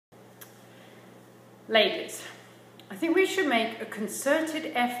Ladies, I think we should make a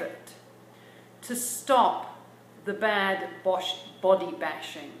concerted effort to stop the bad body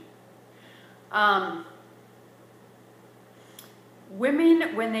bashing.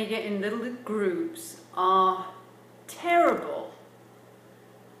 Women, when they get in little groups, are terrible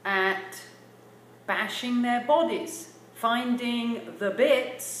at bashing their bodies, finding the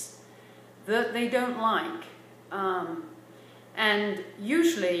bits that they don't like. And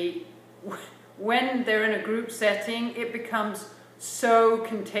usually, when they're in a group setting, it becomes so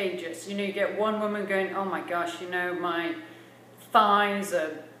contagious. You know, you get one woman going, oh my gosh, you know, my thighs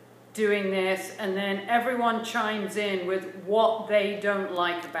are doing this, and then everyone chimes in with what they don't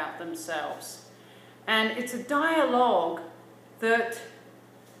like about themselves. And it's a dialogue that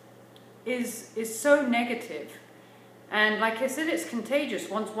is so negative. And like I said, it's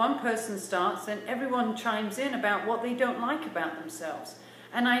contagious. Once one person starts, then everyone chimes in about what they don't like about themselves.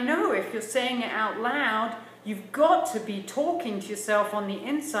 And I know if you're saying it out loud, you've got to be talking to yourself on the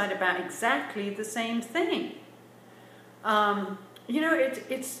inside about exactly the same thing. You know,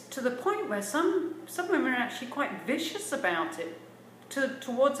 it's to the point where some women are actually quite vicious about it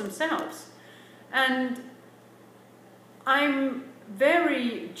towards themselves. And I'm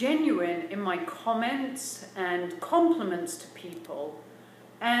very genuine in my comments and compliments to people.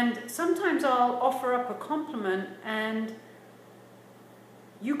 And sometimes I'll offer up a compliment and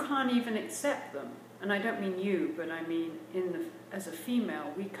you can't even accept them. And I don't mean you, but I mean as a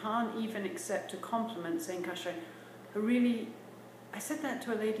female, we can't even accept a compliment saying, gosh, I said that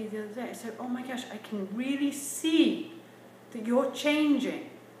to a lady the other day. I said, oh my gosh, I can really see that you're changing.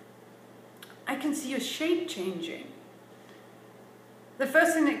 I can see your shape changing. The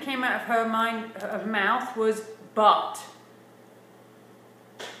first thing that came out of her mouth was, but.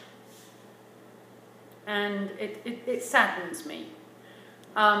 And it saddens me.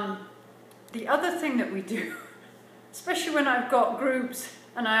 The other thing that we do, especially when I've got groups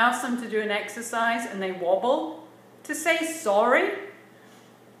and I ask them to do an exercise and they wobble, to say sorry.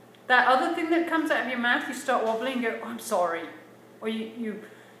 That other thing that comes out of your mouth, you start wobbling and go, oh, I'm sorry. Or you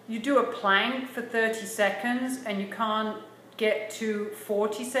do a plank for 30 seconds and you can't get to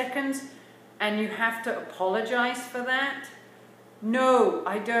 40 seconds and you have to apologize for that. No,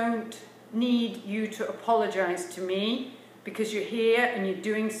 I don't need you to apologize to me, because you're here and you're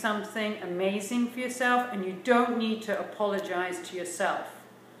doing something amazing for yourself, and you don't need to apologize to yourself.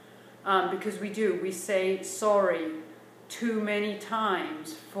 Because we say sorry too many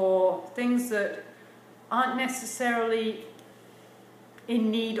times for things that aren't necessarily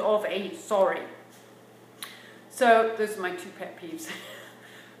in need of a sorry. So those are my two pet peeves.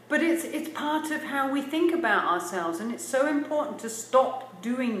 But it's part of how we think about ourselves, and it's so important to stop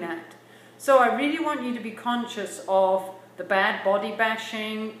doing that. So I really want you to be conscious of the bad body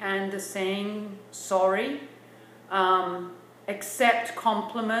bashing and the saying sorry. Accept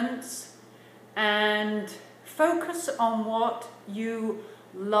compliments and focus on what you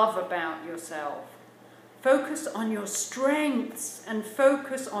love about yourself. Focus on your strengths and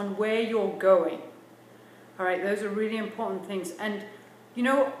focus on where you're going. All right, those are really important things. And, you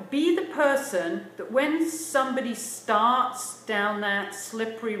know, be the person that when somebody starts down that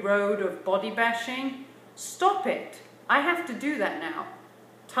slippery road of body bashing, stop it. I have to do that now.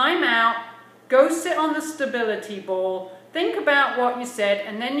 Time out, go sit on the stability ball, think about what you said,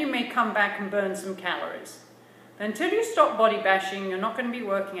 and then you may come back and burn some calories. Until you stop body bashing, you're not going to be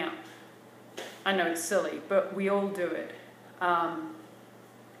working out. I know it's silly, but we all do it.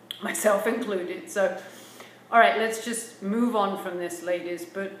 Myself included. So, all right, let's just move on from this, ladies,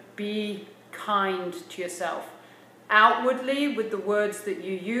 but be kind to yourself. Outwardly with the words that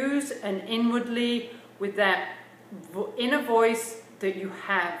you use, and inwardly with that inner voice that you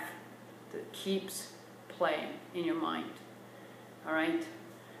have that keeps playing in your mind. All right?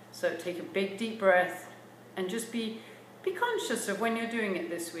 So take a big deep breath and just be conscious of when you're doing it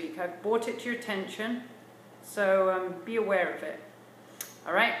this week. I've brought it to your attention, so be aware of it.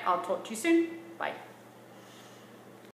 All right? I'll talk to you soon. Bye.